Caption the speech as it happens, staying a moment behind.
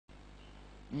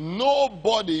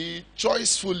Nobody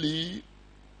choicefully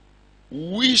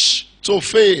wish to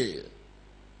fail.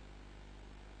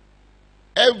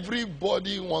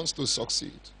 Everybody wants to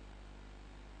succeed.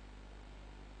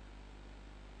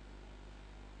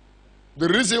 The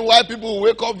reason why people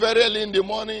wake up very early in the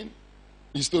morning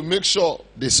is to make sure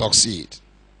they succeed.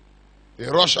 They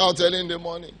rush out early in the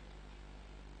morning.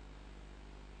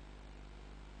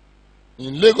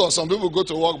 In Lagos, some people go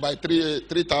to work by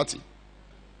 3:30.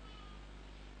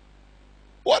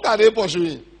 What are they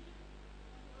pursuing?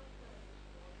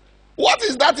 What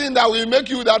is that thing that will make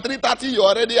you that 3:30 you're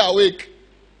already awake?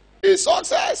 It's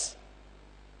success.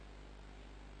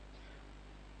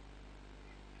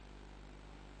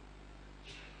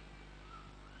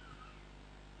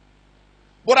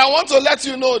 But I want to let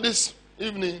you know this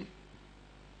evening,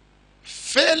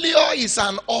 failure is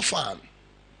an orphan.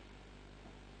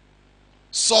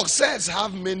 Success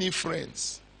have many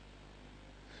friends.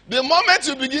 The moment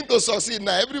you begin to succeed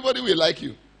now, everybody will like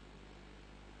you.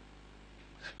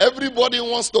 Everybody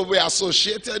wants to be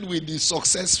associated with the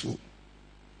successful.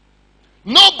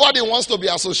 Nobody wants to be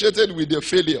associated with the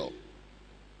failure.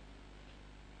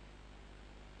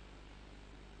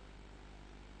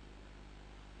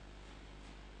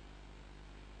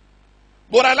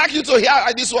 But I'd like you to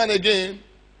hear this one again.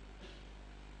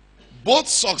 Both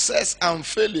success and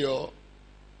failure,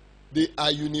 they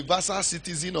are universal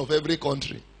citizens of every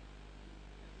country.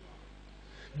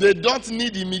 They don't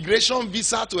need immigration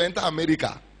visa to enter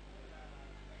America.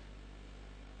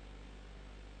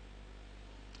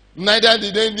 Neither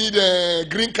do they need a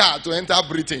green card to enter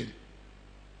Britain.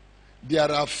 There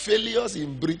are failures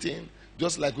in Britain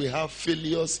just like we have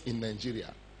failures in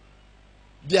Nigeria.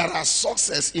 There are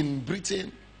success in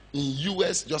Britain, in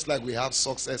US, just like we have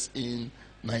success in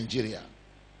Nigeria.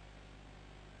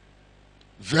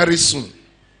 Very soon,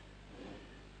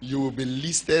 you will be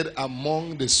listed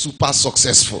among the super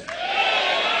successful.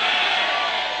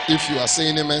 If you are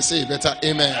saying amen, say better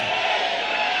amen.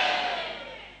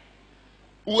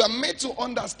 We are made to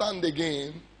understand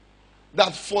again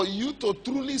that for you to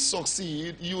truly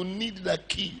succeed, you need the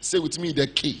key. Say with me, the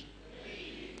key.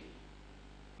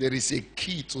 There is a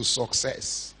key to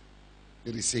success.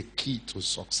 There is a key to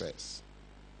success.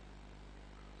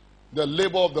 The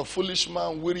labor of the foolish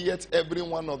man wearieth every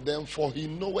one of them, for he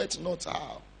knoweth not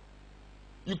how.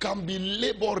 You can be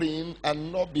laboring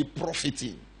and not be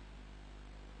profiting.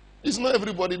 It's not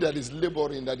everybody that is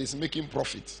laboring that is making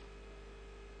profit.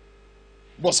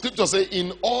 But scripture says,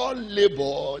 in all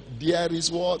labor, there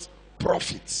is what?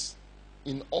 Profit.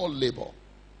 In all labor,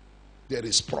 there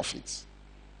is profit.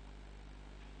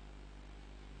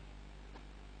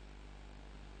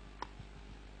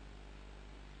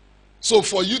 So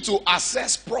for you to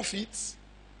assess profits,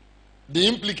 the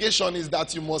implication is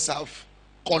that you must have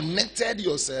connected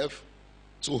yourself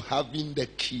to having the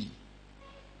key.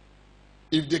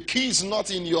 If the key is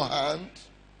not in your hand,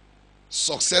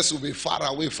 success will be far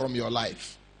away from your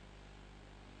life.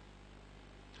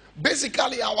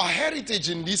 Basically, our heritage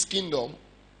in this kingdom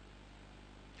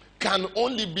can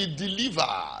only be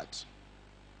delivered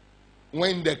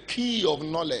when the key of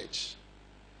knowledge,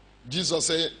 Jesus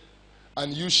said,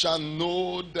 and you shall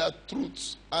know the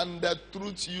truth, and the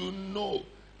truth you know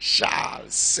shall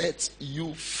set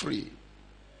you free.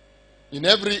 In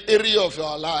every area of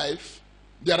your life,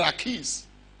 there are keys.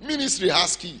 Ministry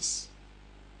has keys.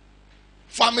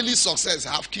 Family success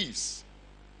have keys.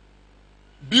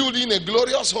 Building a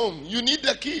glorious home, you need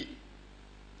the key.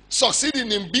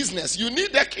 Succeeding in business, you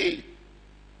need the key.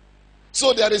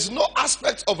 So there is no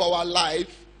aspect of our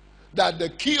life that the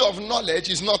key of knowledge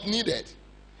is not needed.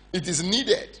 It is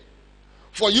needed.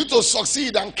 For you to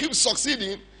succeed and keep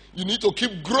succeeding, you need to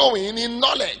keep growing in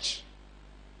knowledge.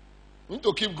 You need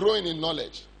to keep growing in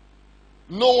knowledge.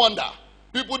 No wonder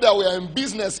people that were in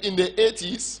business in the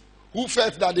 80s who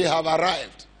felt that they have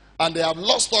arrived and they have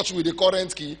lost touch with the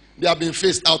current key, they have been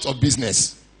phased out of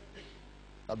business.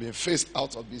 Have been phased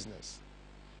out of business.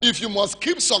 If you must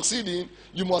keep succeeding,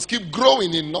 you must keep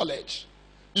growing in knowledge.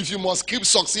 If you must keep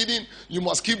succeeding, you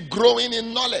must keep growing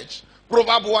in knowledge.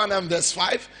 Proverbs 1 and verse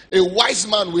 5, a wise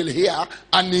man will hear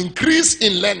and increase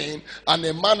in learning, and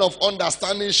a man of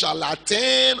understanding shall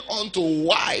attain unto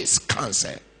wise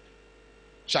counsel.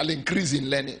 Shall increase in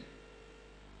learning.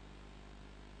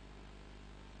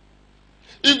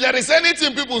 If there is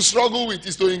anything people struggle with,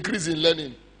 is to increase in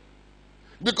learning.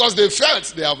 Because they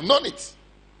felt they have known it.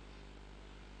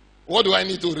 What do I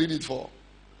need to read it for?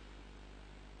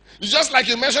 It's just like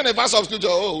you mention a verse of scripture,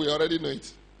 oh, we already know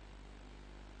it.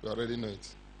 We already know it.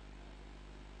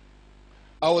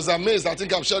 I was amazed. I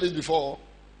think I've shared it before.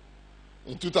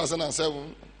 In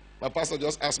 2007, my pastor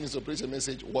just asked me to preach a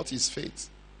message, what is faith?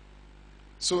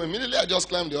 So immediately I just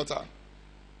climbed the altar.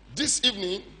 This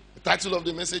evening, the title of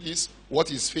the message is,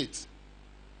 What is Faith?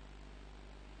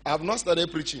 I have not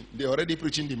started preaching. They're already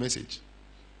preaching the message.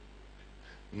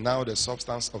 Now the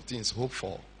substance of things hoped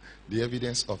for, the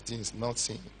evidence of things not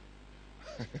seen.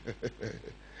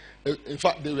 In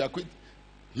fact, they were quick.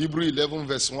 Hebrew 11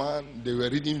 verse 1, they were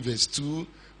reading verse 2,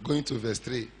 going to verse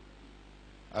 3.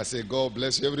 I said, God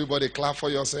bless you. Everybody clap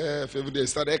for yourself. Everybody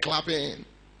started clapping.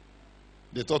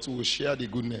 They thought we would share the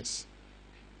goodness.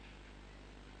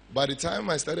 By the time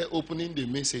I started opening the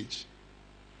message,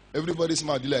 everybody's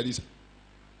mouth like this.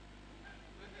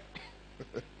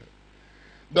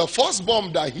 The first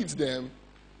bomb that hits them,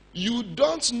 you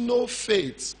don't know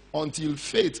faith until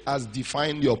faith has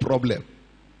defined your problem.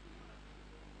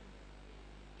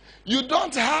 You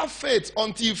don't have faith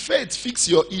until faith fixes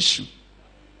your issue.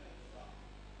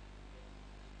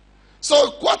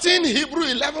 So quoting Hebrew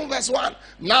 11 verse 1,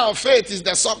 now faith is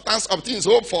the substance of things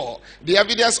hoped for, the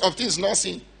evidence of things not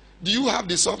seen. Do you have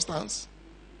the substance?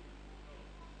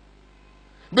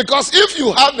 Because if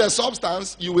you have the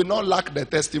substance, you will not lack the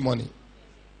testimony.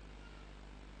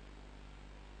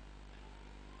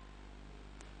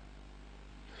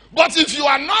 But if you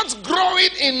are not growing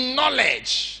in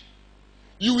knowledge,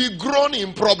 you will grow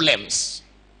in problems.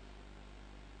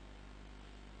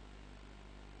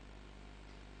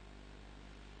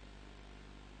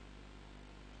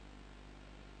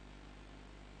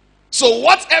 So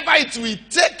whatever it will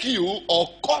take you or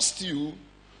cost you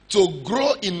to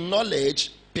grow in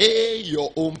knowledge, pay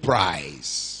your own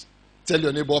price. Tell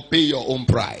your neighbor, pay your own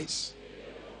price.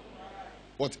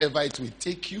 Whatever it will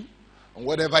take you and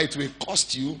whatever it will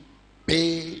cost you,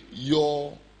 pay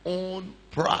your own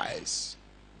price.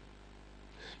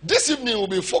 This evening we'll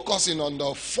be focusing on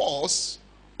the force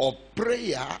of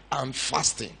prayer and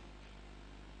fasting.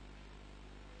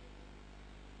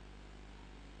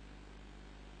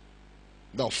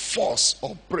 The force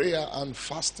of prayer and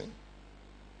fasting.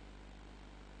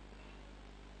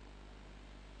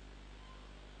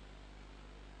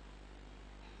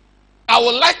 I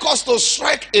would like us to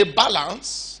strike a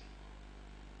balance,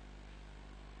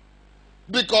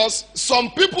 because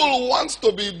some people want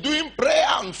to be doing prayer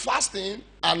and fasting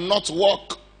and not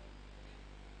work.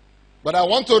 But I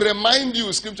want to remind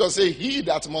you, scripture says, he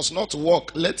that must not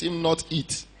work, let him not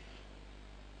eat.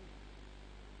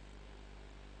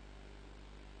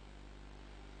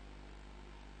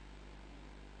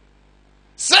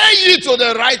 Say ye to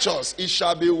the righteous, it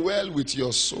shall be well with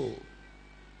your soul,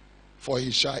 for he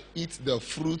shall eat the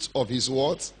fruit of his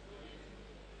what?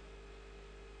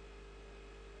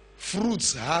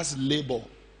 Fruits has labor.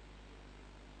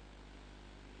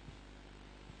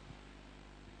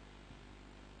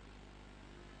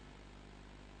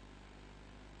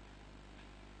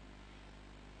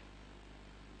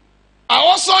 I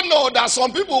also know that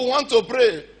some people want to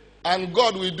pray and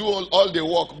God will do all the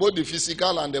work, both the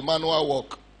physical and the manual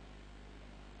work.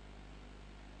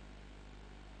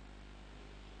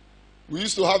 We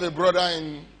used to have a brother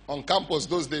on campus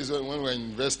those days when we were in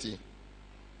university.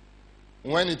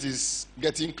 When it is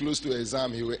getting close to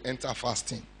exam, he will enter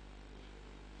fasting.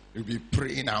 He'll be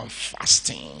praying and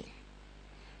fasting.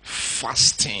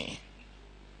 Fasting.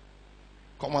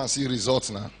 Come and see results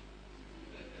now.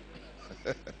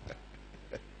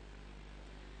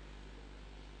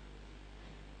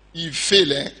 He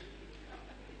failed.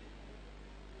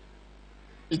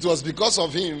 It was because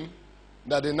of him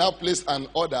that they now placed an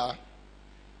order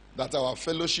that our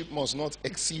fellowship must not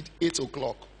exceed 8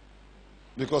 o'clock,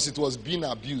 because it was being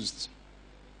abused.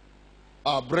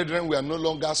 Our brethren were no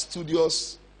longer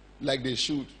studious like they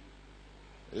should.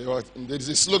 There is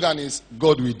a slogan is,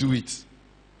 God will do it.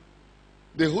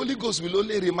 The Holy Ghost will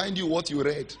only remind you what you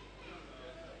read,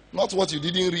 not what you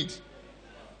didn't read.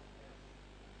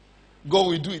 God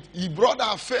will do it. He brought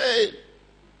our faith.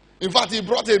 In fact, he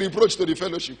brought a reproach to the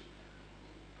fellowship.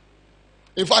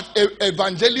 In fact,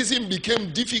 evangelism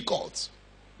became difficult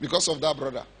because of that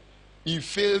brother. He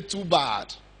failed too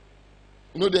bad.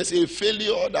 You know, there's a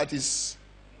failure that is...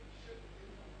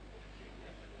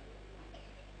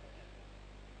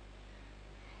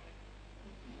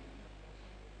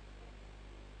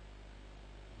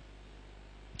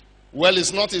 Well,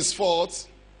 it's not his fault.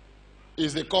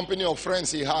 It's the company of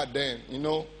friends he had then. You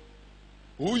know,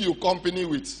 who you company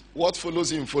with, what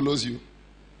follows him follows you.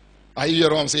 Are you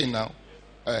hearing what I'm saying now?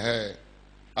 I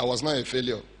was not a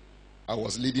failure. I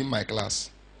was leading my class.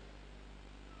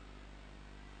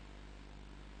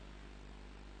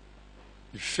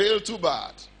 He failed too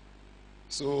bad.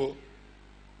 So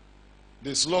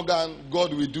the slogan,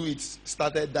 God will do it,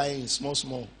 started dying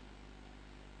small.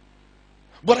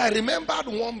 But I remembered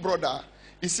one brother.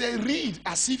 He said, read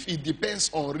as if it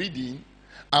depends on reading,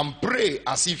 and pray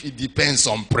as if it depends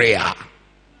on prayer.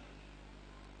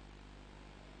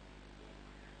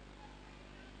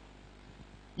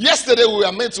 Yesterday we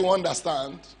were made to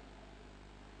understand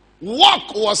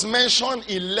walk was mentioned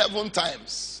 11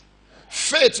 times.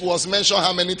 Faith was mentioned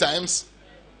how many times?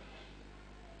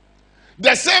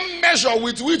 The same measure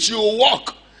with which you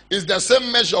walk is the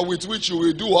same measure with which you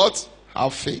will do what?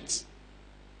 Have faith.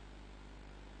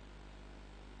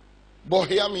 But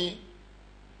hear me.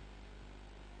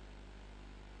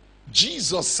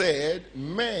 Jesus said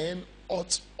men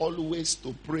ought always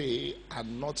to pray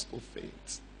and not to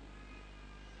faint.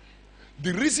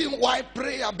 The reason why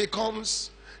prayer becomes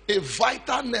a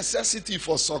vital necessity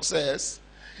for success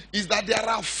is that there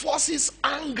are forces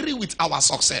angry with our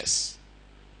success.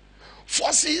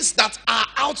 Forces that are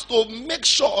out to make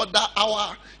sure that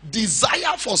our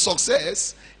desire for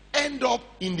success end up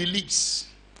in the leaks.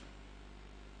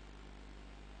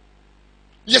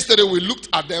 Yesterday we looked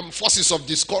at them: forces of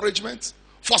discouragement,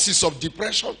 forces of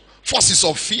depression, forces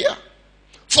of fear,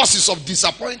 forces of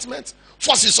disappointment,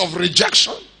 forces of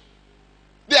rejection.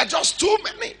 There are just too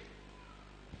many.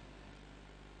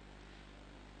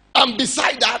 And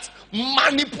beside that,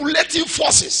 manipulative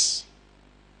forces.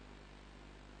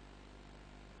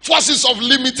 Forces of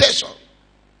limitation.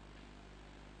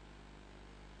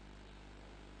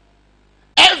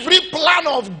 Every plan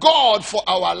of God for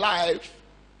our life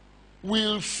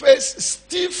will face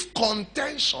stiff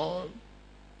contention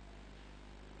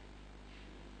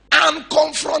and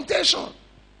confrontation.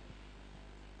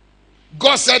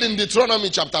 God said in Deuteronomy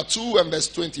chapter 2 and verse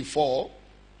 24,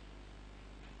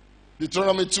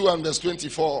 Deuteronomy 2 and verse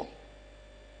 24,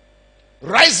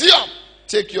 rise ye up,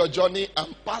 take your journey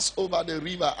and pass over the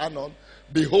river Arnon.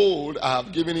 Behold, I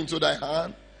have given into thy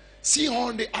hand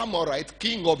Sihon the Amorite,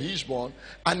 king of Heshbon,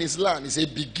 and his land. He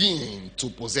said, begin to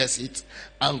possess it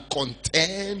and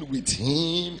contend with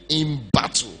him in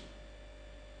battle.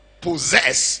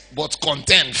 Possess, but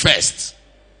contend first.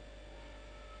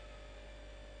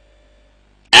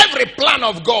 Every plan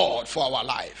of God for our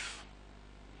life,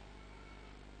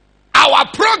 our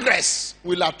progress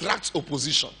will attract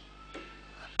opposition.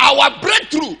 Our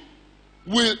breakthrough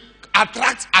will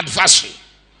attract adversary.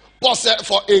 Paul said,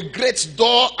 for a great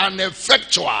door and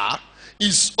effectual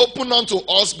is open unto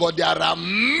us, but there are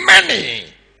many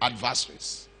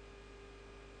adversaries.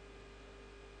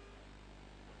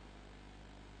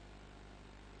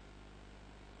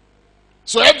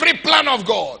 So every plan of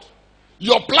God,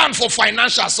 your plan for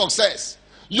financial success,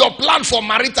 your plan for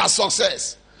marital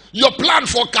success, your plan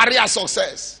for career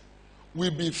success,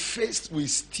 will be faced with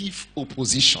stiff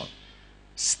opposition.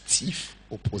 Stiff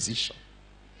opposition.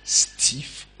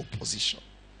 Stiff opposition.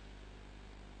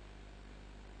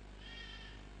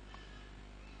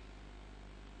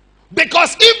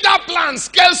 Because if that plan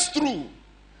scales through,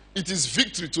 it is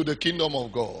victory to the kingdom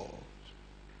of God.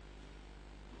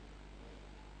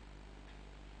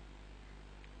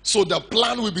 So the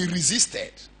plan will be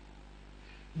resisted.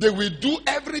 They will do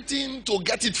everything to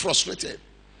get it frustrated.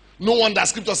 No wonder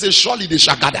scripture says, surely they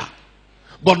shall gather,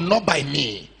 but not by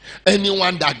me.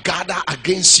 Anyone that gather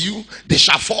against you, they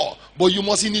shall fall. But you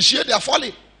must initiate their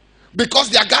falling. Because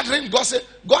they are gathering,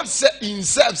 God said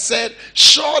himself said,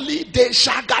 surely they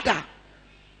shall gather.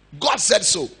 God said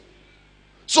so.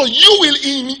 So you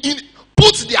will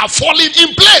put their falling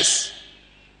in place.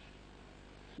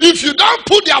 If you don't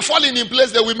put their falling in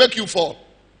place, they will make you fall.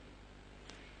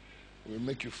 They will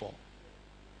make you fall.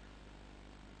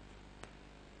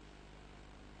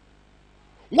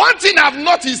 One thing I've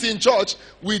noticed in church,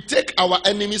 we take our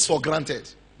enemies for granted.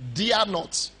 Dare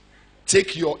not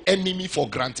take your enemy for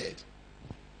granted.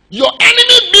 Your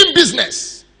enemy mean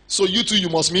business. So you too, you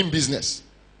must mean business.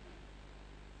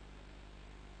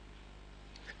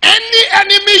 Any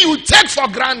enemy you take for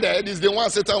granted is the one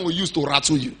Satan will use to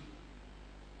rattle you.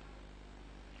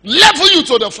 Level you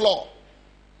to the floor.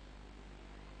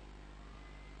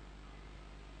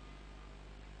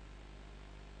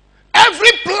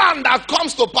 Every plan that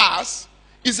comes to pass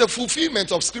is a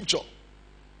fulfillment of scripture.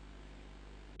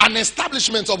 An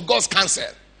establishment of God's counsel.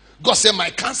 God said, my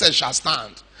counsel shall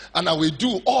stand, and I will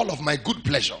do all of my good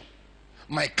pleasure.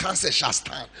 My counsel shall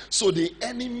stand. So the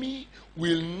enemy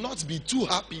will not be too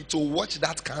happy to watch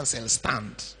that counsel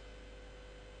stand.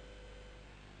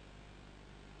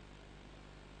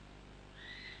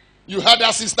 You heard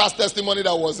that sister's testimony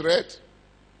that was read?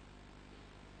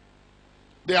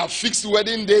 They have fixed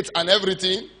wedding date and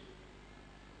everything.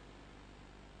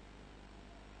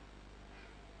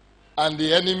 And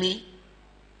the enemy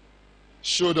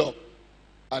showed up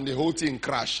and the whole thing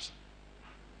crashed.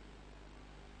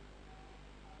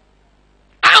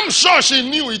 And I'm sure she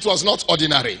knew it was not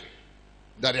ordinary,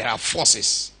 that there are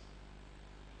forces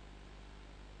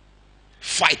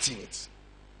fighting it.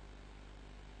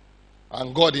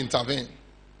 And God intervened.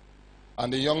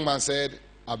 And the young man said,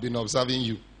 I've been observing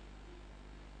you.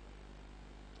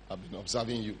 I've been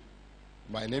observing you.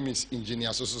 My name is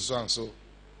Engineer so and so.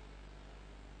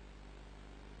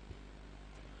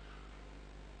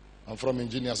 I'm from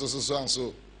Engineer so and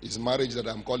so. It's marriage that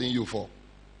I'm calling you for.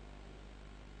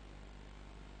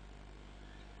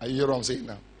 Are you hearing what I'm saying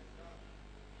now?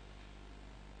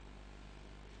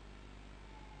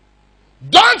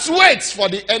 Don't wait for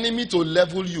the enemy to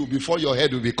level you before your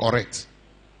head will be correct.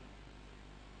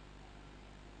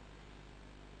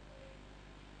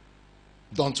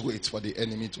 Don't wait for the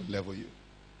enemy to level you.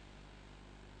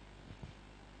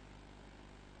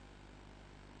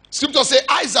 Scripture says,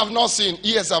 eyes have not seen,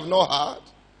 ears have not heard,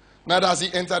 neither has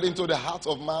he entered into the heart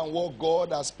of man what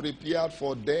God has prepared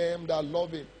for them that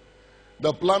love him.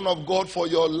 The plan of God for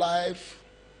your life,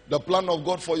 the plan of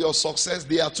God for your success,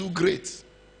 they are too great.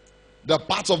 The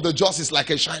path of the just is like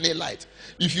a shining light.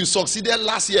 If you succeeded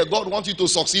last year, God wants you to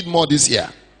succeed more this year.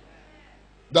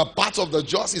 The path of the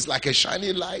just is like a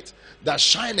shining light that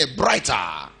shineth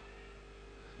brighter,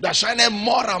 that shineth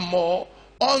more and more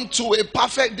unto a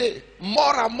perfect day.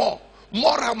 More and more,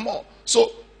 more and more.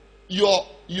 So your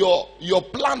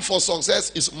plan for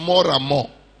success is more and more.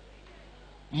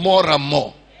 More and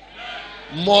more.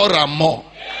 More and more.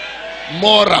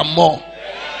 More and more.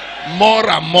 More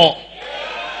and more.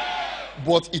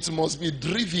 But it must be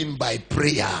driven by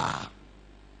prayer.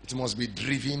 It must be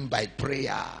driven by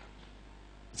prayer.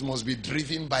 It must be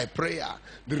driven by prayer.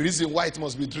 The reason why it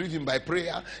must be driven by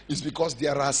prayer is because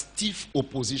there are stiff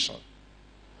opposition.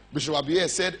 Bishop Abiye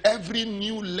said, every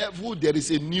new level there is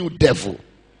a new devil.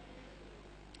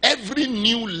 Every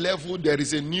new level there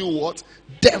is a new what?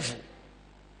 Devil.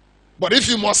 But if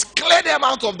you must clear them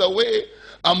out of the way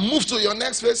and move to your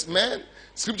next phase, man,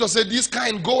 scripture said this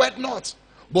kind goeth not,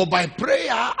 but by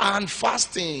prayer and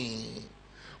fasting.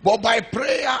 But by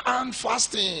prayer and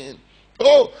fasting.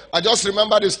 Oh, I just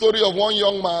remember the story of one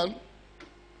young man,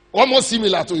 almost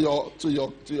similar to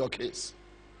your case.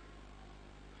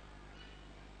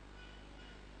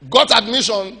 Got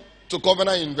admission to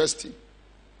Covenant University.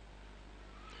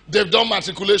 They've done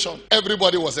matriculation.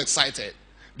 Everybody was excited.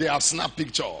 They have snapped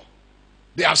picture.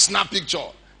 They have snapped picture.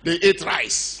 They ate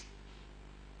rice.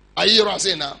 Are you hearing what I'm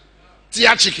saying now?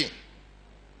 Tia chicken.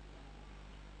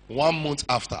 1 month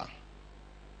after,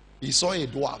 he saw a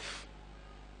dwarf.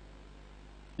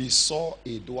 He saw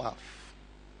a dwarf.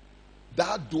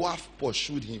 That dwarf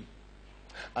pursued him.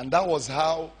 And that was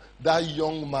how that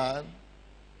young man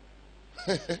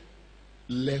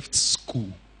left school.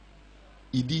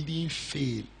 He didn't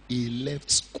fail. He left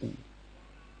school.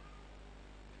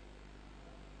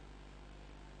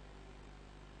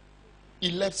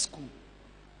 He left school.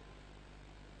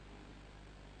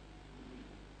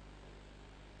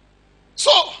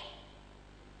 So,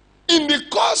 in the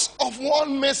course of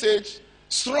one message,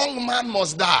 strong man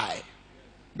must die.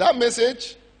 That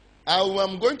message, I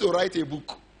am going to write a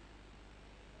book.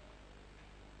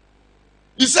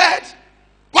 He said,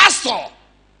 Pastor,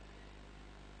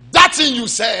 that thing you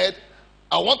said,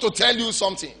 I want to tell you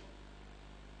something.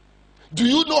 Do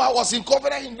you know I was in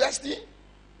Covenant University?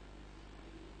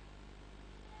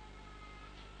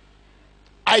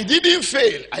 I didn't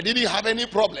fail. I didn't have any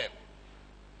problem.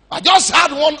 I just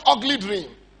had one ugly dream.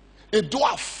 A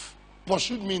dwarf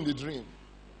pursued me in the dream.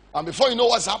 And before you know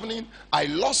what's happening, I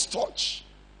lost touch.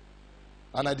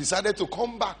 And I decided to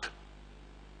come back.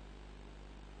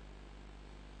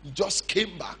 He just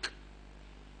came back.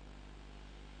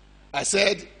 I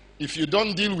said, if you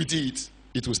don't deal with it,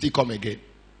 it will still come again.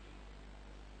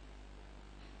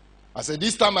 I said,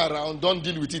 this time around, don't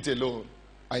deal with it alone.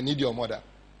 I need your mother.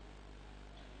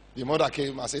 The mother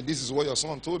came. I said, this is what your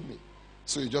son told me.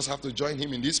 So you just have to join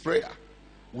him in this prayer.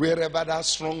 Wherever that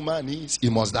strong man is, he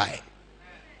must die.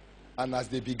 And as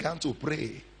they began to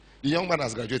pray, the young man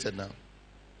has graduated now.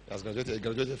 He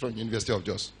graduated from University of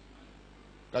Jos.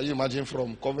 Can you imagine,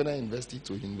 from Covenant University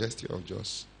to University of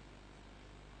Jos?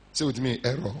 Say with me,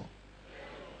 error.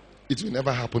 It will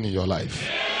never happen in your life.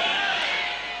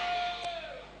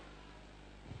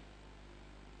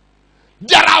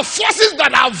 There are forces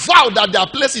that have vowed that there are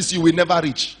places you will never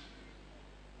reach.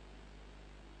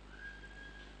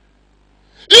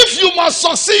 If you must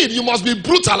succeed, you must be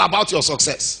brutal about your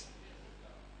success.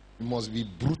 You must be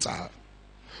brutal.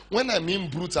 When I mean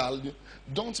brutal,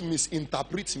 don't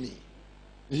misinterpret me.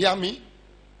 You hear me?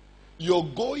 Your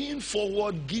going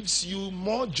forward gives you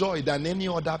more joy than any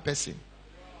other person.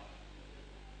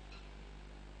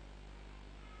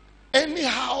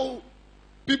 Anyhow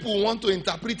People want to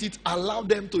interpret it, allow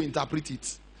them to interpret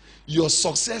it. Your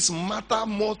success matters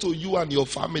more to you and your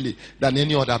family than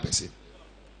any other person.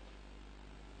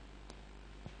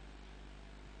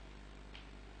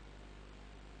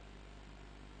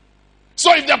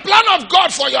 So if the plan of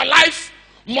God for your life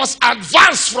must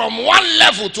advance from one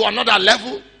level to another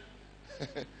level,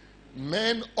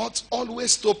 men ought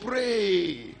always to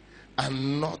pray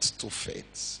and not to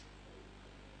faint.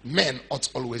 Men ought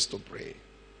always to pray.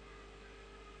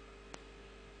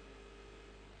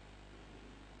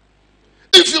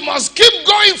 If you must keep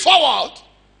going forward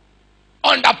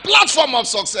on the platform of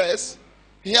success,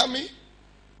 hear me,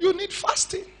 you need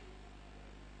fasting.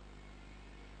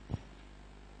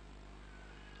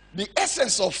 The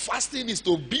essence of fasting is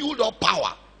to build up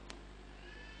power.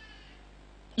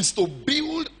 Is to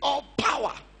build up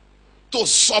power. To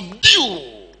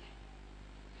subdue.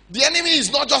 The enemy is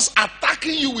not just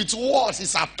attacking you with words,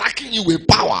 he's attacking you with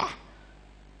power.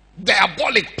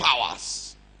 Diabolic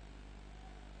powers.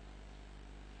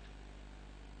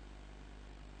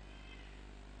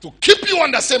 To keep you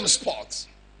on the same spot.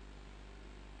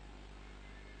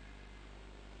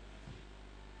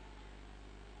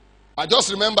 I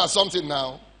just remember something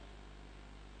now.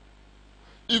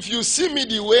 If you see me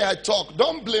the way I talk,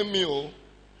 don't blame me. Oh.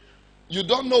 You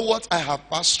don't know what I have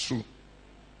passed through.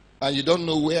 And you don't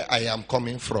know where I am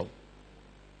coming from.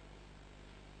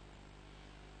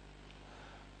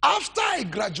 After I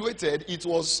graduated, it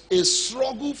was a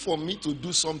struggle for me to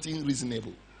do something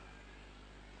reasonable.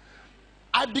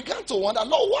 I began to wonder,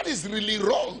 Lord, what is really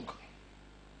wrong?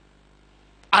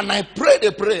 And I prayed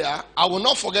a prayer. I will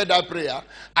not forget that prayer.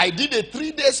 I did a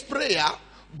 3 days prayer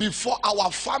before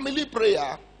our family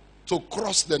prayer to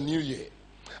cross the new year.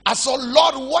 I said,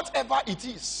 Lord, whatever it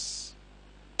is,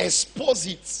 expose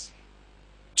it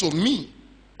to me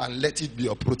and let it be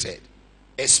uprooted.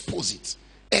 Expose it.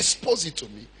 Expose it to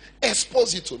me.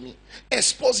 Expose it to me.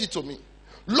 Expose it to me.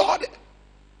 Lord,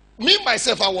 me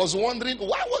myself, I was wondering,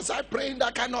 why was I praying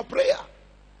that kind of prayer?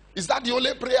 Is that the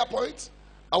only prayer point?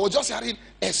 I was just hearing,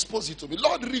 expose it to me.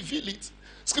 Lord, reveal it.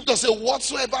 Scripture says,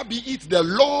 whatsoever be it, the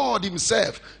Lord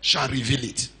himself shall reveal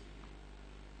it.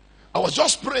 I was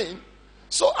just praying.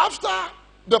 So after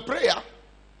the prayer,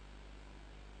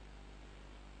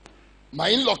 my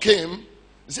in-law came.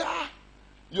 He said,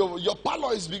 your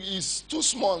parlor is too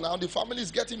small now. The family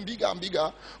is getting bigger and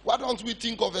bigger. Why don't we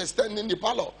think of extending the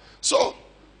parlor? So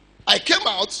I came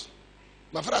out.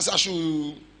 My father said,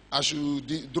 I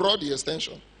should draw the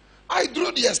extension. I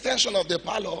drew the extension of the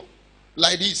parlor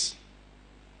like this.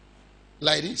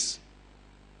 Like this.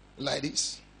 Like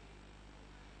this.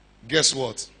 Guess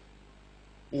what?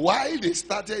 While they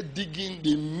started digging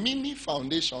the mini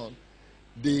foundation,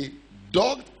 they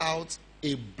dug out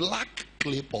a black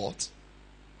clay pot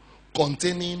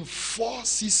containing 4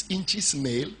 6-inch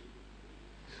nail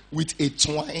with a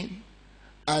twine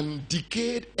and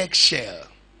decayed eggshell.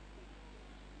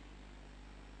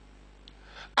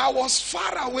 I was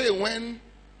far away when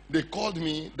they called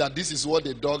me that this is what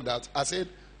they dug out. I said,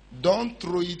 don't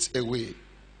throw it away.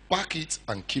 Pack it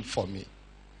and keep for me.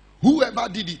 Whoever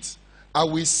did it, I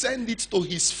will send it to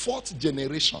his 4th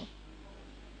generation.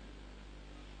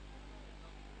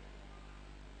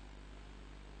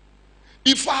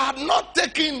 If I had not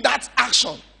taken that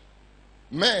action,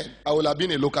 man, I would have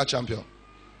been a local champion.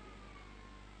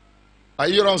 Are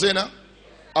you hearing what I'm saying now?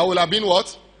 I would have been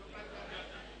what?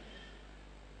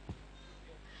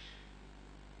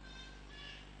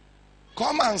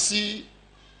 Come and see,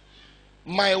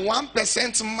 my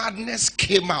 1% madness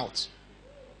came out.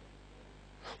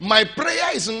 My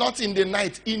prayer is not in the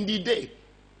night, in the day.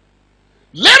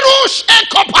 Lerush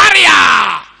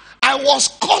ekoparia. I was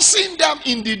cursing them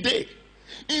in the day.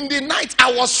 In the night,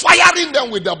 I was firing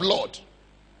them with the blood.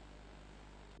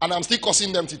 And I'm still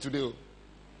cursing them till today.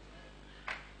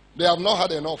 They have not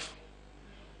had enough.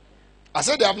 I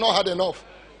said they have not had enough.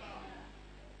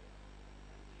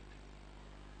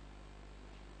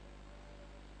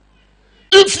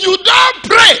 If you don't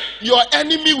pray, your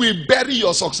enemy will bury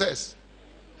your success.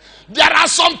 There are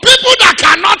some people that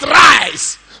cannot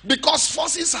rise because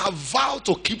forces have vowed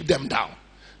to keep them down.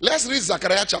 Let's read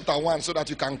Zechariah chapter 1 so that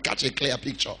you can catch a clear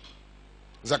picture.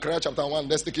 Zechariah chapter 1,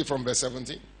 let's take it from verse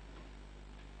 17.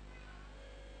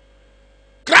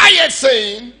 Cry yet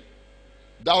saying,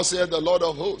 thou sayest the Lord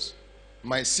of hosts,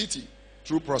 my city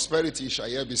through prosperity shall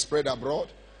yet be spread abroad,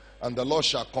 and the Lord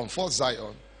shall comfort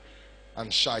Zion,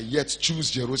 and shall yet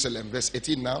choose Jerusalem. Verse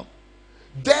 18 now.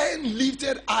 Then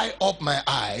lifted I up my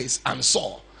eyes and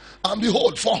saw, and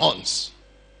behold, 4 horns.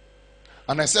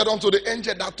 And I said unto the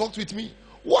angel that talked with me,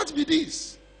 what be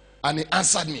this? And he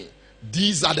answered me,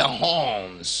 these are the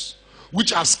horns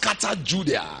which have scattered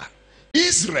Judea,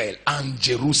 Israel, and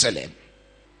Jerusalem.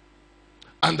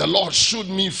 And the Lord showed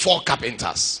me 4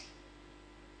 carpenters.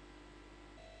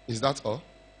 Is that all?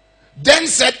 Then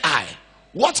said I,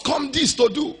 what come this to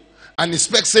do? And he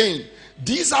spake, saying,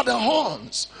 these are the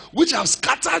horns which have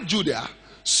scattered Judah,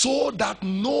 so that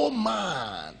no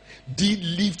man did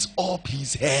lift up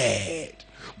his head.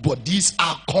 But these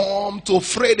are come to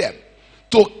fray them,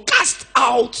 to cast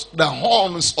out the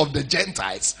horns of the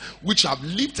Gentiles, which have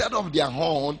lifted up their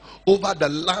horn over the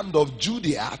land of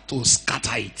Judea, to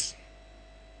scatter it.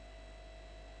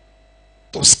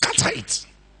 To scatter it.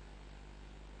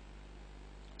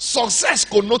 Success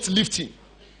could not lift him.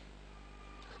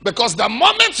 Because the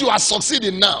moment you are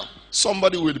succeeding now,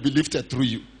 somebody will be lifted through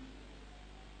you.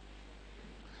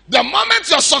 The moment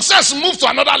your success moves to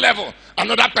another level,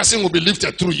 another person will be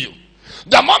lifted through you.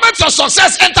 The moment your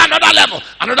success enters another level,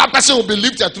 another person will be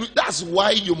lifted through. That's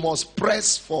why you must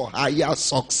press for higher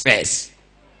success.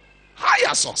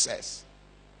 Higher success.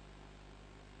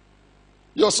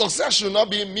 Your success should not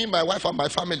be me, my wife, and my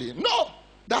family. No,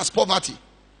 that's poverty.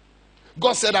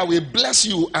 God said, I will bless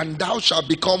you, and thou shalt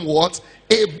become what?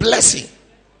 A blessing.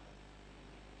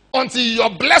 Until your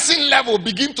blessing level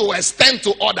begin to extend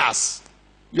to others,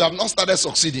 you have not started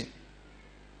succeeding.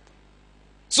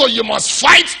 So you must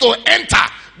fight to enter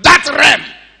that realm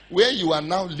where you are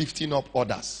now lifting up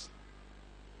others.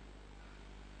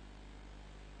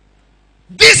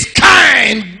 This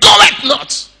kind goeth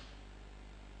not.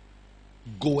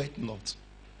 Goeth not.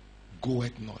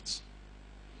 Goeth not.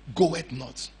 Goeth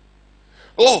not.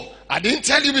 Oh, I didn't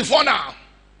tell you before now.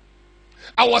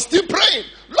 I was still praying.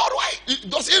 Lord, why?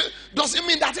 Does it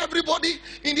mean that everybody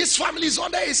in this family is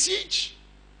under a siege?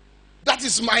 That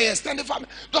is my extended family.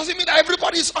 Does it mean that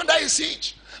everybody is under a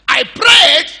siege? I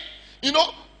prayed,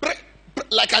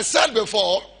 like I said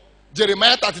before,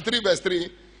 Jeremiah 33 verse 3,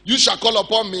 you shall call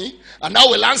upon me, and I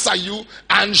will answer you,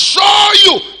 and show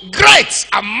you great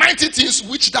and mighty things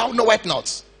which thou knowest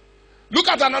not. Look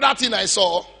at another thing I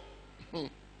saw.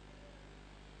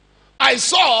 I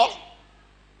saw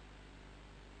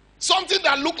something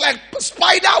that looked like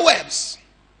spider webs.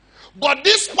 But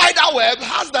this spider web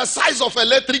has the size of an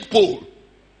electric pole,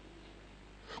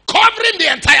 covering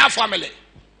the entire family.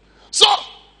 So,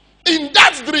 in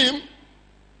that dream,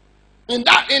 in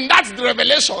that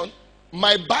revelation,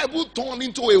 my Bible turned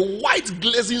into a white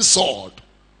glazing sword.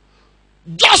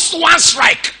 Just one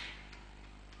strike.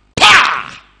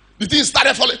 Pa! The thing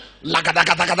started falling.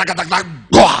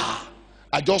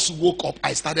 I just woke up.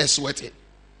 I started sweating.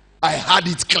 I had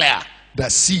it clear. The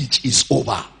siege is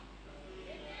over.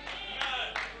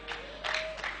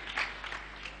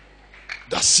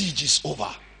 The siege is over.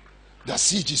 The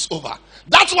siege is over.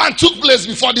 That one took place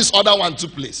before this other one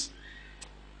took place.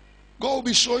 God will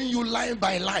be showing you line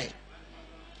by line,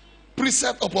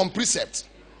 precept upon precept.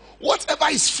 Whatever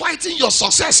is fighting your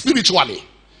success spiritually,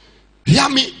 hear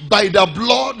me, by the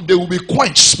blood they will be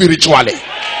quenched spiritually.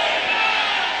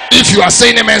 If you are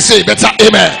saying amen, say better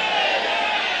amen.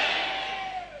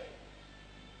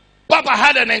 Papa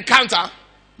had an encounter.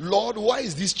 Lord, why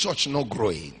is this church not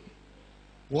growing?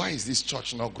 Why is this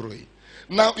church not growing?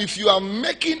 Now, if you are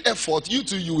making effort,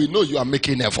 you will know you are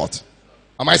making effort.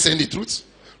 Am I saying the truth?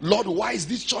 Lord, why is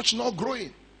this church not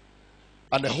growing?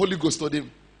 And the Holy Ghost told him,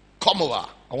 come over.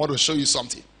 I want to show you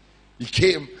something. He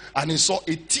came and he saw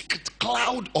a thick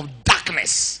cloud of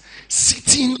darkness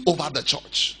sitting over the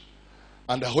church.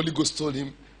 And the Holy Ghost told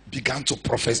him, begin to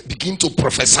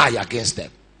prophesy against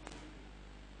them.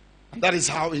 And that is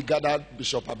how he gathered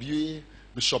Bishop Abui,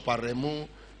 Bishop Aremu,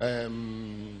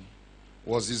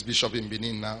 was this bishop in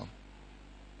Benin now?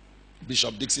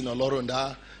 Bishop Dixon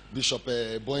Oloronda, Bishop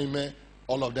Boime,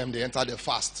 all of them, they entered the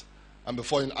fast. And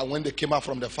when they came out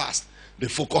from the fast, they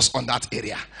focused on that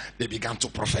area. They began to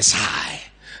prophesy.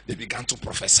 They began to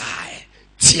prophesy,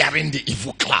 tearing the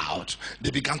evil cloud.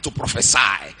 They began to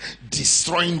prophesy,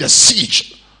 destroying the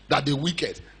siege that the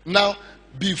wicked. Now,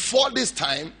 before this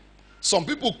time, some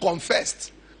people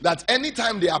confessed that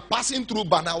anytime they are passing through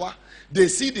Banawa, they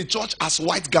see the church as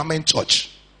white garment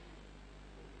church.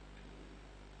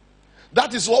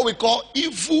 That is what we call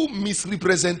evil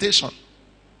misrepresentation.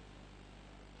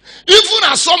 Even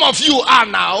as some of you are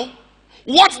now,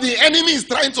 what the enemy is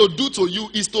trying to do to you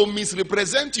is to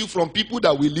misrepresent you from people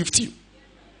that will lift you.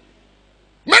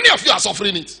 Many of you are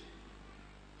suffering it.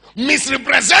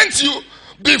 Misrepresent you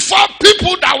before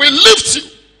people that will lift you.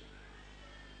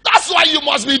 That's why you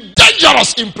must be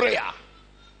dangerous in prayer.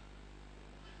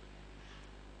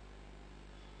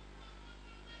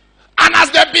 And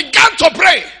as they began to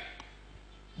pray,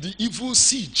 the evil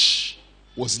siege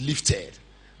was lifted.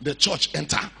 The church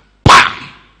entered. Bam!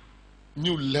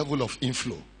 new level of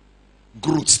inflow.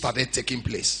 Growth started taking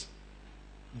place.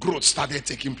 Growth started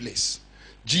taking place.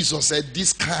 Jesus said,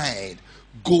 this kind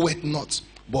goeth not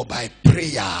but by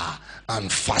prayer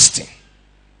and fasting.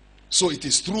 So it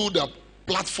is through the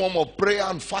platform of prayer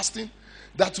and fasting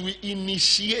that we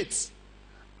initiate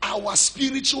our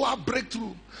spiritual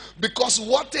breakthrough. Because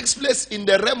what takes place in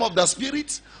the realm of the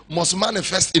spirit must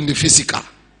manifest in the physical.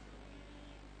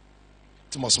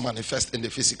 It must manifest in the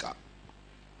physical.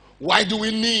 Why do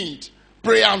we need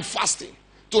prayer and fasting?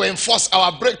 To enforce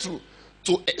our breakthrough.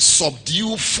 To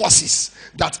subdue forces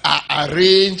that are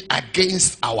arranged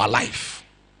against our life.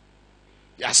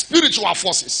 They are spiritual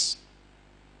forces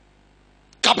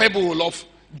capable of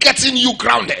getting you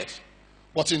grounded.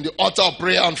 But in the altar of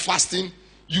prayer and fasting,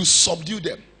 you subdue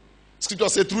them. Scripture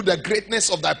says, through the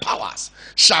greatness of thy powers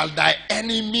shall thy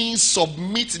enemies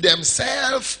submit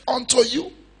themselves unto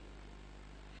you.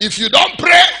 If you don't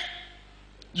pray,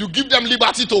 you give them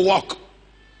liberty to walk.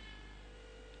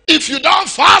 If you don't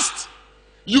fast,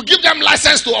 you give them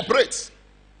license to operate.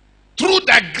 Through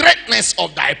the greatness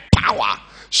of thy power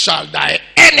shall thy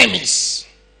enemies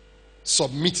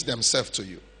submit themselves to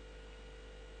you.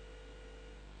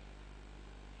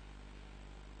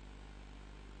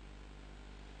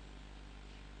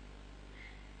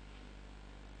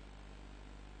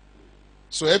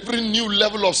 So every new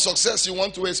level of success you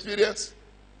want to experience,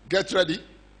 get ready.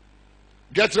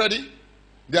 Get ready.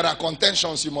 There are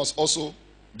contentions you must also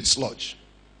dislodge.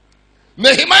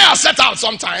 Nehemiah set out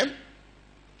sometime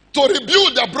to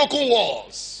rebuild the broken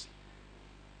walls.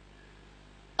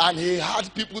 And he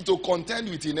had people to contend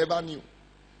with he never knew.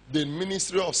 The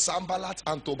ministry of Sanballat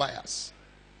and Tobias.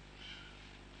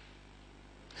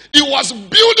 He was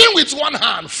building with one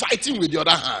hand, fighting with the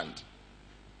other hand.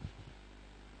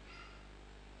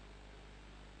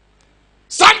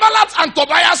 Sanballat and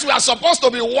Tobias were supposed to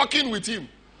be working with him.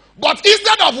 But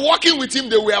instead of working with him,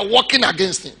 they were working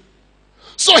against him.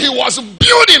 So he was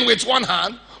building with one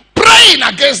hand, praying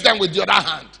against them with the other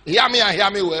hand. Hear me and hear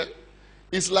me well.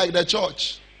 It's like the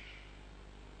church.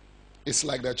 It's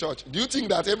like the church. Do you think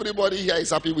that everybody here is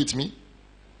happy with me?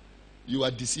 You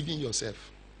are deceiving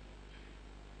yourself.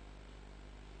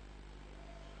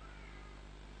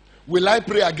 Will I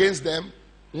pray against them?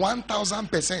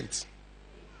 1,000%.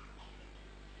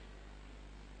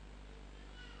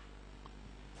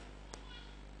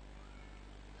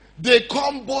 They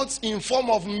come both in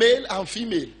form of male and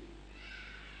female.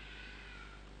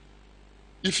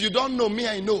 If you don't know me,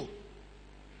 I know.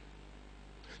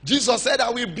 Jesus said,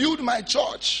 I will build my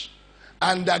church,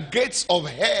 and the gates of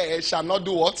hell shall not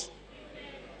do what?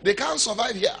 They can't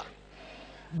survive here.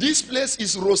 This place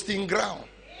is roasting ground.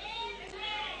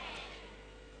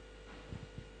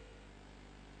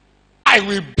 I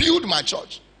will build my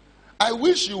church. I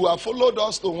wish you had followed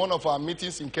us to one of our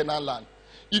meetings in Canaan land.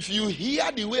 If you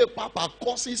hear the way Papa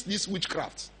curses this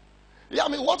witchcraft. Yeah, I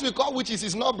mean, what we call witches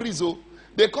is not brizo.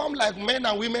 They come like men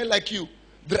and women like you,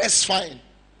 dress fine.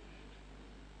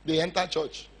 They enter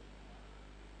church.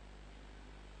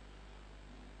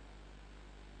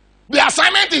 The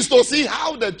assignment is to see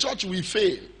how the church will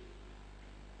fail.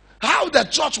 How the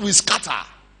church will scatter.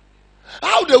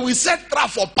 How they will set trap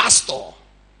for pastor.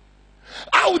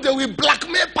 How they will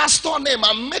blackmail pastor name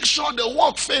and make sure the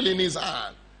work fail in his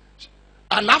hand.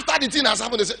 And after the thing has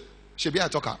happened, they say, Shebi I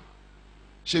talker.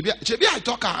 Shebi I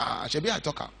talker. Shebi I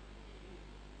talker.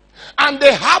 And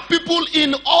they have people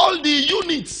in all the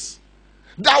units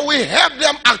that will help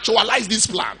them actualize this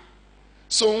plan.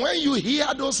 So when you hear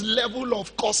those level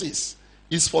of courses,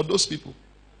 it's for those people.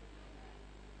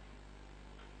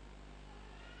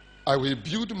 I will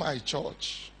build my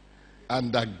church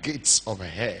and the gates of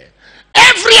hell.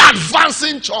 Every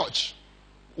advancing church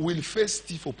will face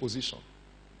stiff opposition.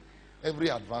 Every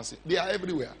advancing. They are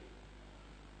everywhere.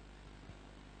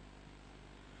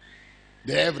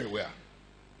 They're everywhere.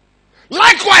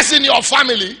 Likewise in your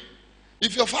family.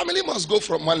 If your family must go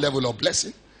from one level of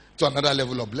blessing to another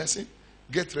level of blessing,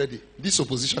 get ready. This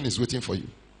opposition is waiting for you.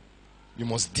 You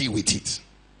must deal with it.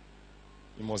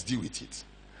 You must deal with it.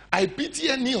 I pity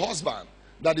any husband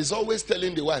that is always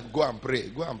telling the wife, go and pray,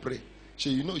 go and pray.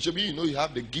 You know you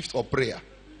have the gift of prayer.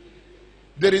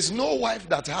 There is no wife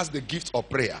that has the gift of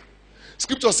prayer.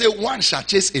 Scripture says, one shall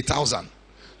chase 1,000.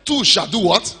 Two shall do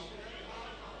what?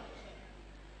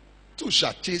 Two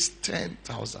shall chase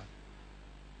 10,000.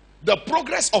 The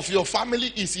progress of your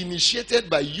family is initiated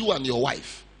by you and your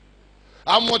wife.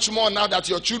 How much more now that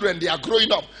your children, they are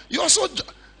growing up. You also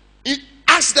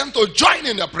ask them to join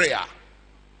in the prayer.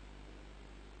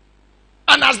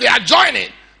 And as they are joining,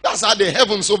 that's how the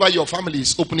heavens over your family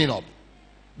is opening up.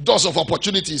 Doors of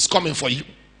opportunity is coming for you.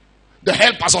 The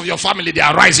helpers of your family, they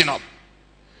are rising up.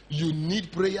 You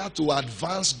need prayer to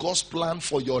advance God's plan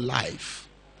for your life.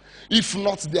 If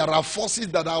not, there are forces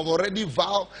that have already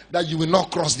vowed that you will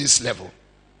not cross this level.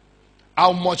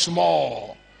 How much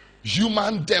more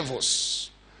human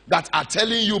devils that are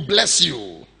telling you bless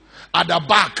you, at the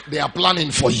back they are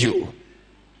planning for you.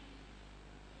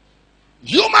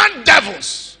 Human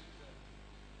devils.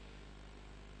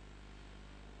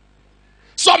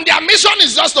 Some their mission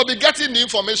is just to be getting the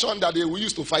information that they will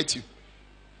use to fight you.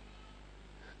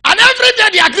 And every day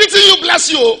they are greeting you,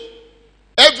 bless you.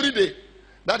 Every day.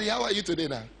 Daddy, how are you today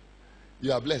now?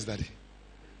 You are blessed, Daddy.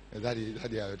 Daddy,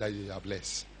 you are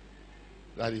blessed.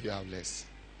 Daddy, you are blessed.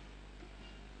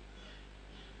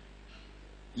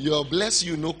 Your bless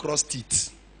you no cross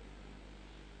teeth.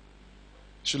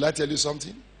 Should I tell you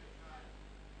something?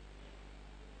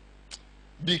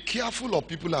 Be careful of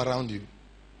people around you.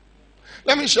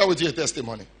 Let me share with you a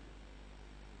testimony.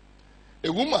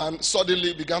 A woman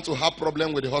suddenly began to have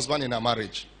problem with the husband in her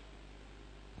marriage.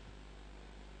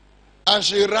 And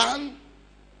she ran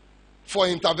for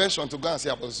intervention to go and see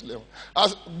Apostle Leon.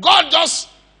 As God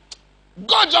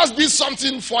just did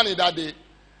something funny that day.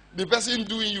 The person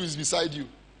doing you is beside you.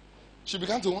 She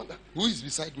began to wonder, who is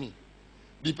beside me?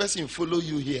 The person follow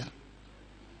you here.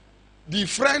 The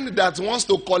friend that wants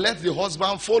to collect the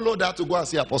husband follow that to go and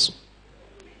see Apostle.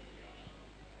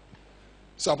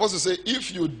 So Apostle say,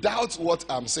 if you doubt what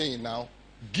I'm saying now,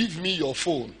 give me your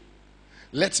phone.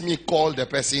 Let me call the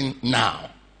person now.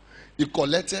 He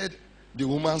collected the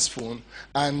woman's phone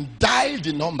and dialed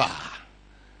the number.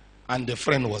 And the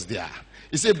friend was there.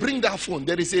 He said, bring that phone.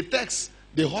 There is a text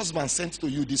the husband sent to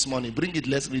you this morning. Bring it,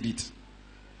 let's read it.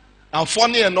 And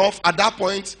funny enough, at that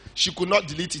point, she could not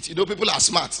delete it. You know, people are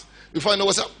smart. Before you know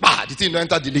what's up, the thing don't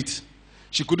enter delete.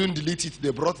 She couldn't delete it. They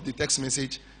brought the text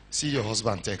message. See your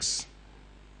husband text.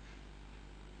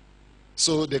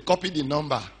 So they copied the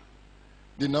number.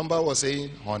 The number was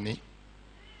saying, honey.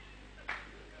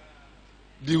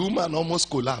 The woman almost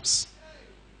collapsed.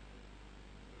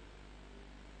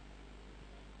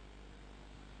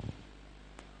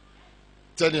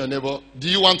 Tell your neighbor, do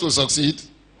you want to succeed?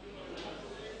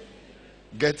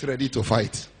 Get ready to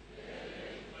fight.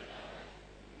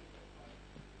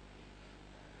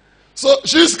 So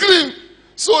she screamed.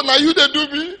 So now you they do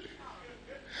me.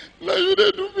 Now you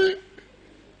they do me.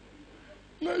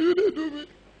 Now you they do me.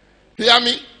 Hear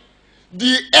me?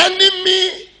 The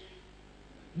enemy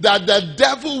that the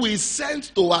devil will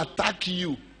send to attack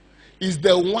you is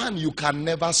the one you can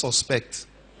never suspect.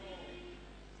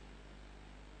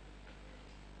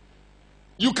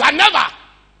 You can never.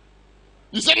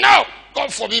 You say, no,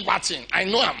 God forbid bad thing. I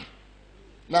know him.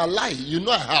 Now lie, you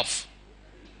know I have.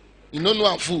 You don't know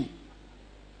I'm fool.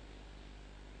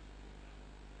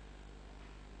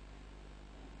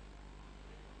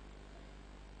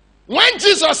 When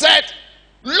Jesus said,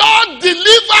 Lord,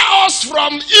 deliver us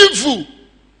from evil,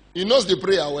 he knows the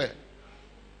prayer well.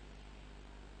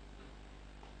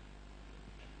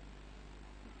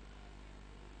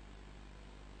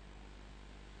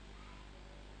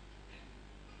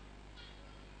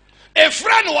 A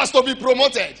friend was to be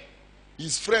promoted.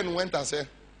 His friend went and said,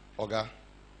 Oga,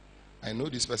 I know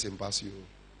this person passed you.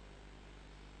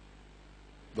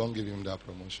 Don't give him that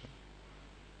promotion.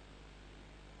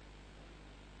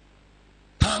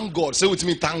 Thank God. Say with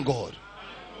me, thank God.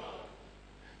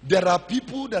 There are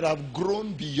people that have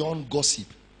grown beyond gossip.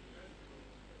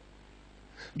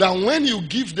 That when you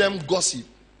give them gossip,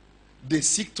 they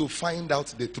seek to find out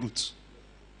the truth.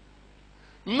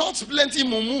 Not plenty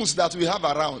mumus that we have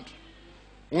around.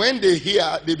 When they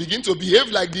hear, they begin to behave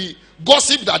like the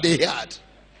gossip that they heard.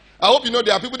 I hope you know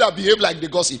there are people that behave like the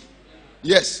gossip.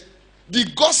 Yes. The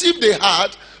gossip they had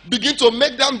begin to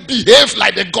make them behave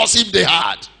like the gossip they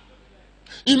had.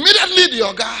 Immediately the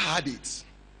Oga had it.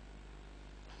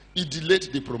 He delayed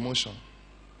the promotion.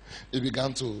 He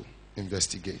began to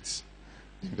investigate.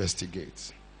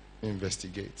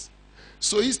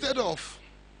 So instead of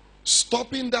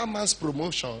stopping that man's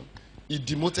promotion, he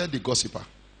demoted the gossiper.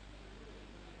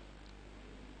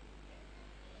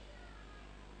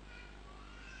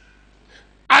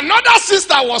 Another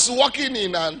sister was working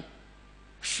in a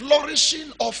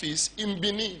flourishing office in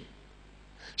Benin.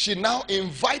 She now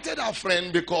invited her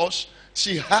friend because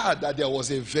she heard that there was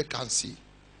a vacancy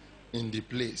in the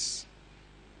place.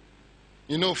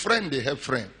 You know, friend, they help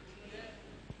friend.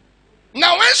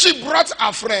 Now, when she brought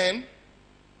her friend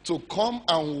to come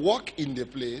and work in the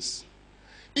place,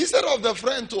 instead of the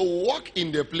friend to work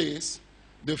in the place,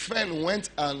 the friend went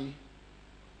and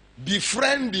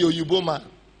befriended the Oyibo man.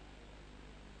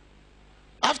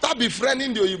 After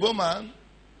befriending the Oyibo man,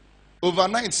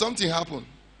 overnight something happened.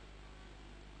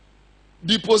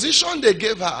 The position they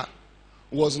gave her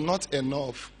was not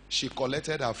enough. She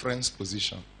collected her friend's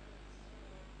position.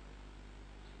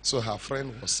 So her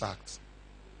friend was sacked.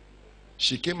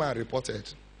 She came and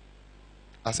reported.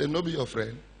 I said, no be your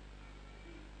friend.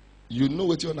 You know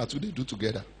what you and two they do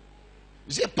together.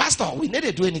 You say, Pastor, we need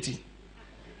to do anything.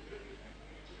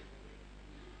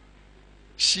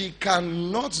 She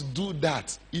cannot do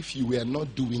that if you were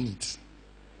not doing it.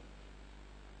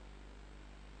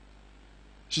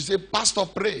 She said, Pastor,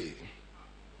 pray.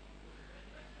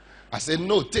 I said,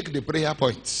 no, take the prayer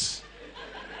points.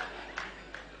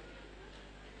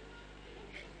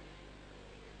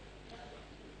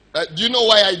 Do you know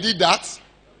why I did that?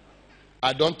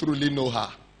 I don't truly know her.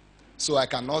 So I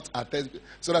cannot attest.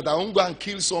 So that I won't go and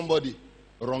kill somebody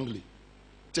wrongly.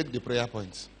 Take the prayer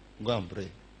points. Go and pray.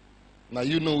 Now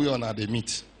you know we are on the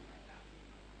meet.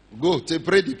 Go,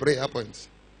 pray the prayer points.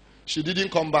 She didn't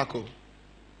come back. Oh.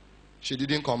 She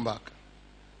didn't come back.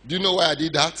 Do you know why I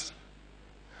did that?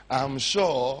 I'm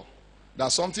sure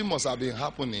that something must have been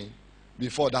happening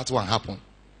before that one happened.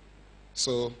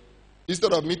 So,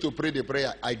 instead of me to pray the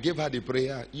prayer, I gave her the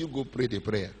prayer. You go pray the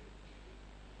prayer.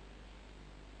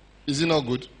 Is it not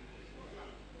good?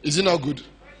 Is it not good?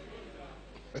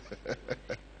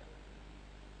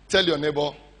 Tell your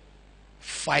neighbor,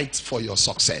 fight for your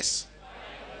success.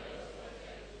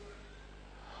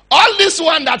 All this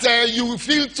one that you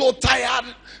feel so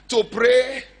tired to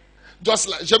pray, just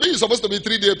like Shabi is supposed to be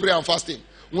 3-day prayer and fasting.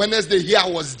 Wednesday here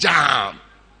was jam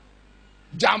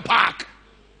pack.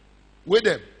 With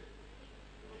them,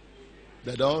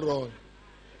 they don't run.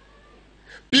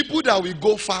 People that will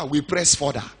go far, we press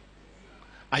further.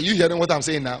 Are you hearing what I'm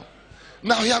saying now?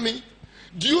 Now hear me.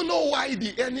 Do you know why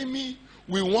the enemy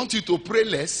will want you to pray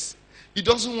less? He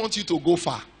doesn't want you to go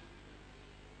far.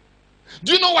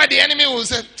 Do you know why the enemy will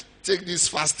say, take this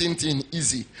fasting thing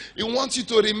easy? He wants you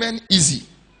to remain easy.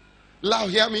 Now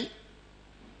hear me.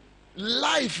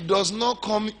 Life does not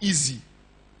come easy.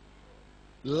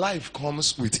 Life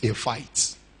comes with a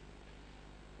fight.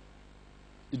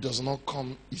 It does not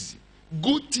come easy.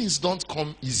 Good things don't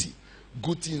come easy.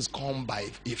 Good things come by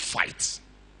a fight.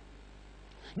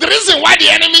 The reason why the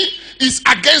enemy is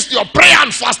against your prayer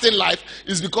and fasting life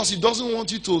is because he doesn't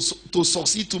want you to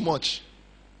succeed too much.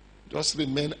 Just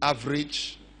remain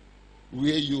average,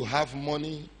 where you have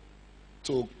money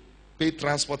to pay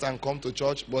transport and come to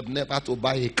church, but never to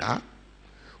buy a car.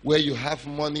 Where you have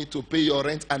money to pay your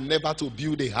rent and never to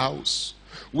build a house.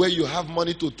 Where you have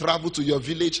money to travel to your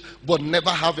village, but never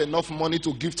have enough money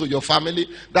to give to your family.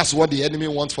 That's what the enemy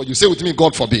wants for you. Say with me,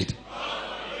 God forbid. God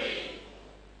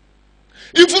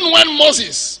forbid. Even when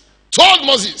Moses told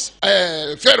Moses,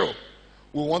 Pharaoh,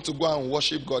 we want to go and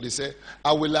worship God. He said,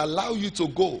 I will allow you to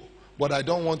go, but I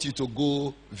don't want you to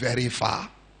go very far.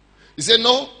 He said,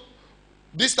 no,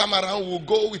 this time around we'll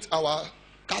go with our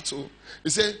cattle. He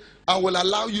said, I will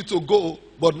allow you to go,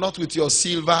 but not with your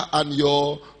silver and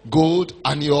your gold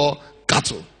and your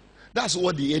cattle. That's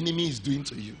what the enemy is doing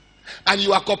to you. And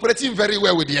you are cooperating very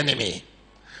well with the enemy.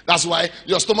 That's why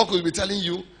your stomach will be telling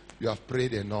you, you have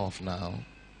prayed enough now.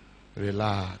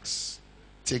 Relax.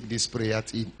 Take this prayer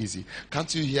easy.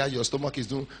 Can't you hear your stomach is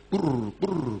doing brrr,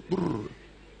 brrr, brrr.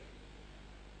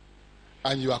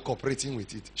 And you are cooperating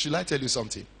with it. Should I tell you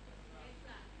something?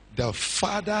 The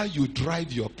farther you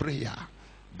drive your prayer,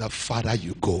 the farther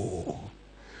you go.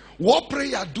 What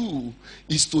prayer do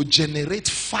is to generate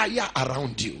fire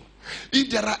around you.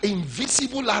 If there are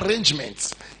invisible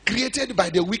arrangements created by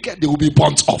the wicked, they will be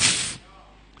burnt off.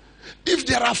 If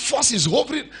there are forces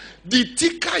hovering, the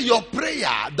thicker your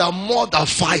prayer, the more the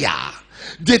fire.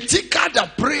 The thicker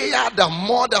the prayer, the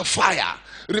more the fire.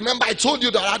 Remember, I told you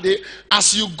the other day,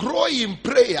 as you grow in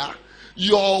prayer,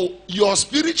 your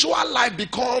spiritual life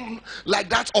become like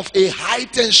that of a high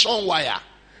tension wire.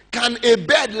 Can a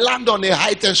bed land on a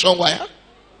high tension wire?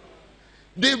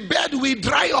 The bed will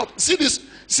dry up. See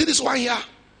this one here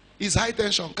is high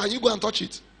tension. Can you go and touch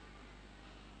it?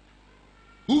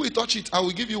 Who will touch it? I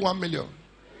will give you 1 million.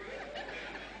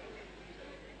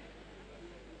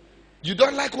 You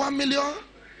don't like 1 million?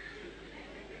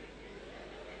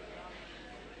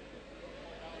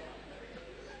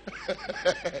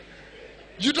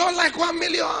 You don't like 1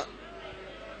 million?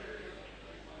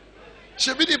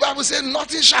 Should be the Bible says,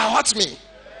 nothing shall hurt me.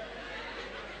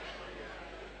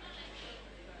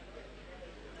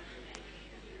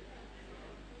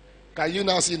 Can you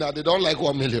now see now? They don't like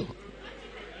 1 million.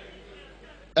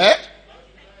 Eh?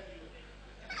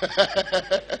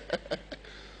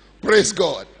 Praise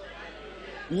God.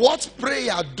 What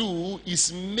prayer do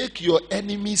is make your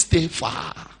enemy stay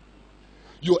far.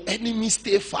 Your enemy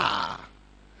stay far.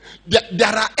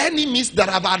 There are enemies that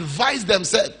have advised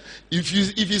themselves,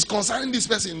 if it's concerning this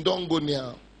person, don't go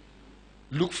near.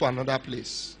 Look for another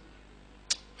place.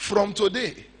 From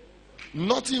today,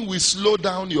 nothing will slow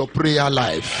down your prayer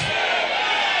life.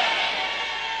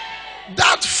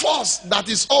 That force that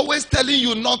is always telling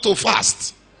you not to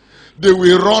fast, they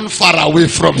will run far away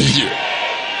from you.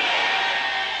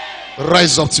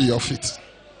 Rise up to your feet.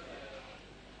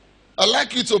 I'd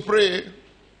like you to pray,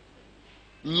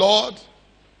 Lord,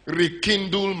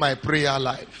 rekindle my prayer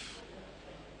life.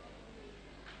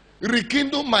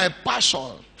 Rekindle my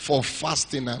passion for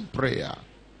fasting and prayer.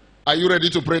 Are you ready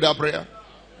to pray that prayer?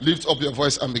 Lift up your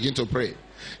voice and begin to pray.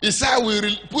 He said, I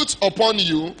will put upon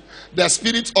you the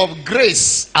spirit of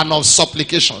grace and of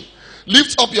supplication.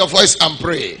 Lift up your voice and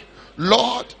pray.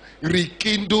 Lord,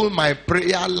 rekindle my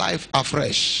prayer life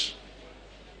afresh.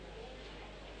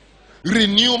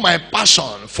 Renew my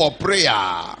passion for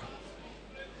prayer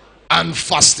and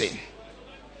fasting.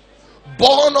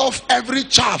 Burn off every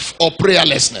chaff of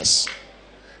prayerlessness,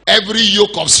 every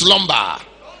yoke of slumber,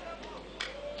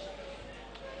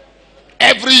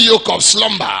 every yoke of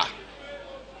slumber,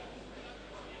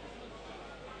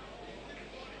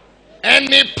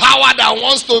 any power that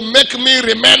wants to make me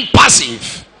remain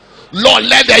passive. Lord,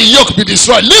 let the yoke be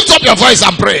destroyed. Lift up your voice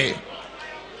and pray.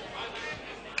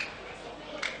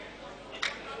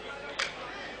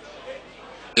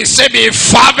 He said, be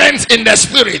fervent in the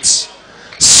spirit,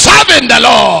 serving the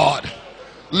Lord.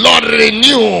 Lord,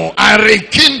 renew and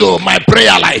rekindle my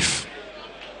prayer life.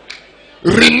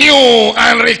 Renew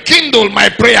and rekindle my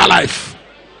prayer life.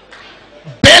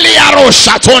 Beliaro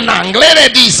shatona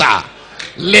nglerediza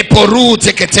leporu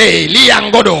tekete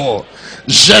liangodo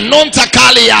jenonta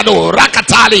kaliado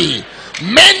rakatali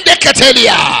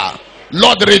mendeketelia.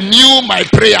 Lord, renew my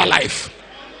prayer life.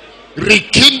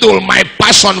 Rekindle my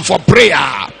passion for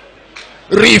prayer.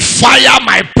 Refire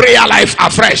my prayer life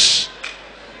afresh.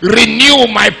 Renew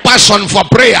my passion for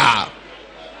prayer.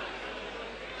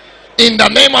 In the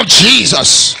name of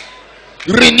Jesus.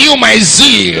 Renew my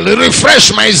zeal.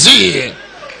 Refresh my zeal.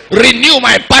 Renew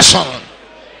my passion.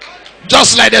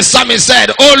 Just like the psalmist said,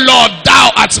 O Lord,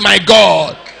 thou art my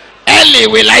God. Early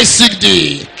will I seek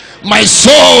thee. My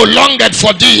soul longeth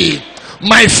for thee.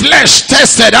 My flesh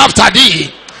thirsted after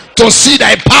thee, to see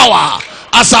thy power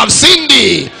as I've seen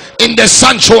thee in the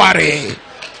sanctuary.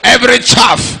 Every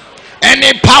chaff,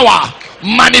 any power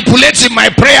manipulating my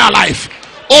prayer life,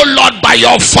 oh Lord, by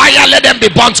your fire, let them be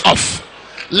burnt off.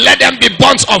 Let them be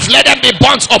burnt off. Let them be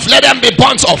burnt off. Let them be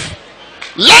burnt off.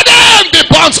 Let them be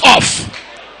burnt off.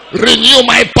 Renew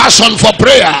my passion for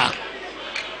prayer.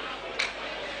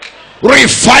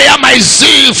 Refire my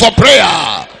zeal for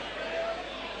prayer.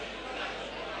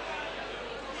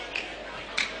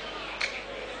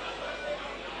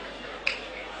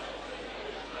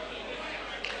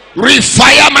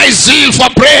 Refire my zeal for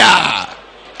prayer.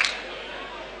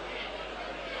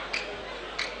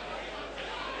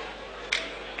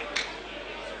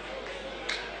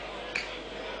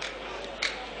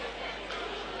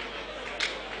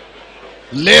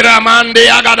 Leramande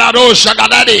agadado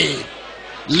shagadadi.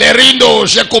 Lerindo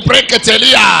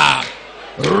shekupreketelia.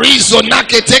 Rizo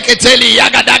naketeketeli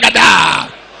yagadagada.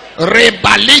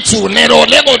 Rebalitu nero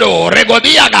legodo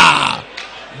regodiaga.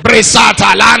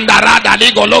 Bresata landa rada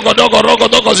ligo logo dogo rogo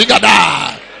dogo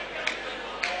zigada.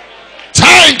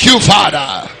 Thank you,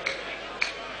 Father.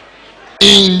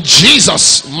 In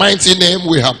Jesus' mighty name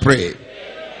we have prayed.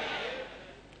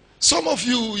 Some of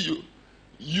you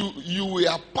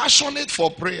were passionate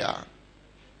for prayer,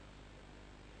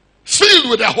 filled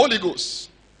with the Holy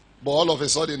Ghost, but all of a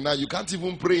sudden now you can't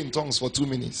even pray in tongues for 2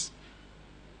 minutes.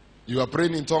 You are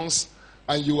praying in tongues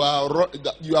and you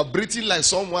are breathing like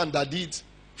someone that did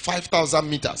 5,000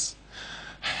 meters.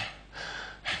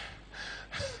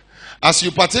 As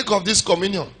you partake of this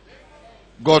communion,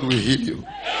 God will heal you.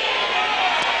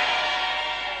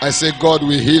 I say God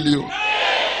will heal you.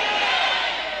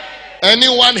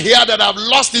 Anyone here that have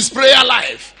lost his prayer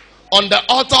life on the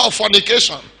altar of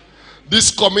fornication,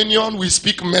 this communion will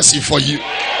speak mercy for you.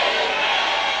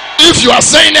 If you are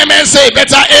saying amen, say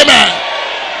better amen.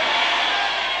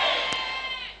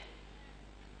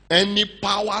 Any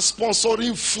power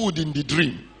sponsoring food in the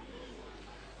dream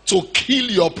to kill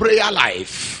your prayer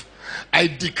life, I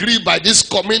decree by this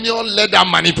communion, let that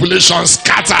manipulation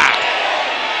scatter.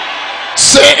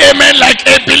 Say amen like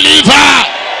a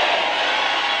believer.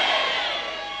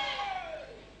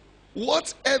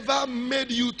 Whatever made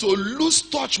you to lose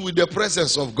touch with the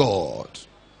presence of God,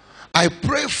 I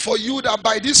pray for you that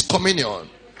by this communion,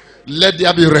 let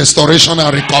there be restoration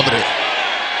and recovery.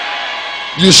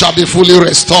 You shall be fully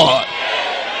restored.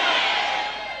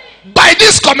 By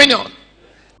this communion,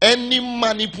 any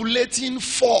manipulating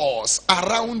force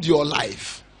around your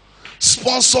life,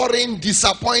 sponsoring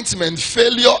disappointment,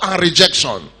 failure, and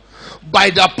rejection, by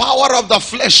the power of the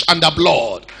flesh and the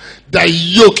blood, the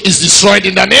yoke is destroyed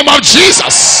in the name of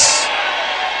Jesus.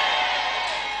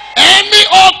 Any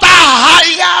altar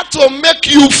higher to make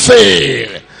you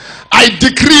fail, I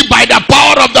decree by the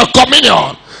power of the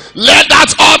communion, let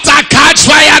that altar catch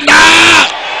fire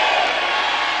now.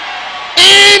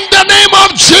 In the name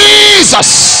of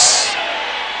Jesus.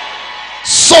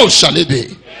 So shall it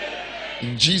be.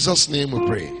 In Jesus' name we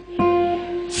pray.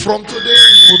 From today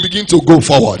you will begin to go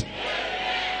forward.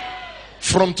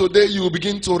 From today you will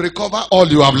begin to recover all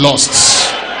you have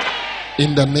lost.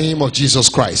 In the name of Jesus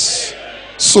Christ.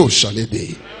 So shall it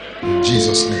be. In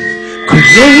Jesus' name.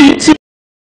 Create